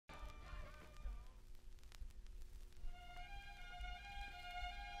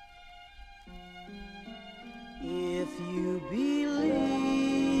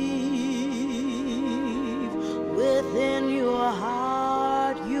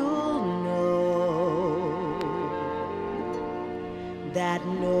that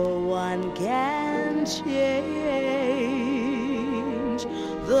no one can change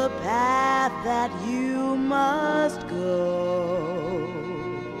the path that you must go.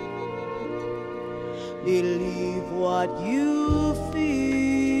 Believe what you feel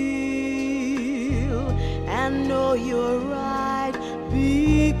and know you're right,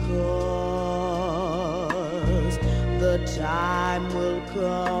 because the time will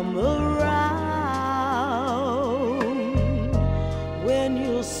come around